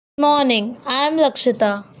Morning, I am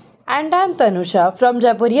Lakshita. And I'm Tanusha from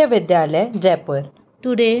Jaipuria Vidyalaya, Jaipur.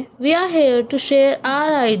 Today we are here to share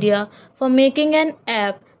our idea for making an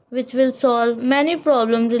app which will solve many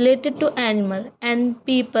problems related to animals and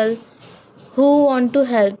people who want to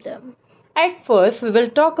help them. At first, we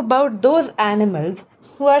will talk about those animals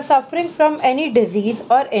who are suffering from any disease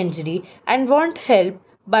or injury and want help,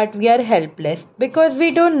 but we are helpless because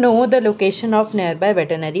we don't know the location of nearby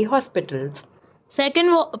veterinary hospitals. Second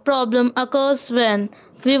problem occurs when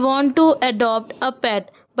we want to adopt a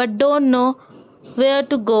pet but don't know where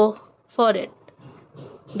to go for it.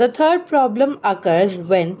 The third problem occurs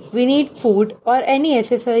when we need food or any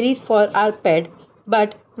accessories for our pet,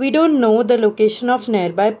 but we don't know the location of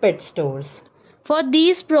nearby pet stores. For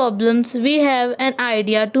these problems, we have an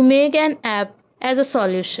idea to make an app as a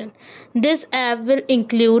solution. This app will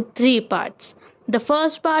include three parts. The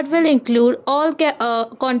first part will include all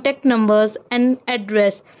contact numbers and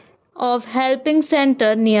address of helping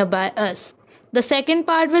center nearby us. The second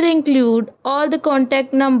part will include all the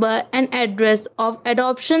contact number and address of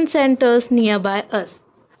adoption centers nearby us.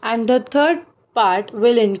 And the third part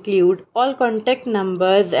will include all contact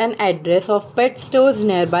numbers and address of pet stores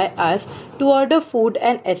nearby us to order food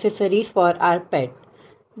and accessories for our pet.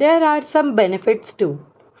 There are some benefits too.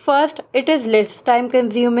 First, it is less time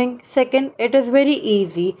consuming. Second, it is very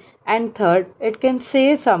easy. And third, it can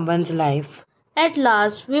save someone's life. At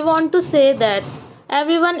last, we want to say that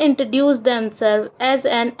everyone introduce themselves as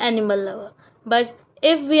an animal lover. But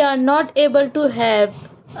if we are not able to help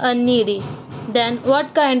a needy, then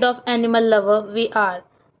what kind of animal lover we are?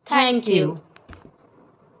 Thank you.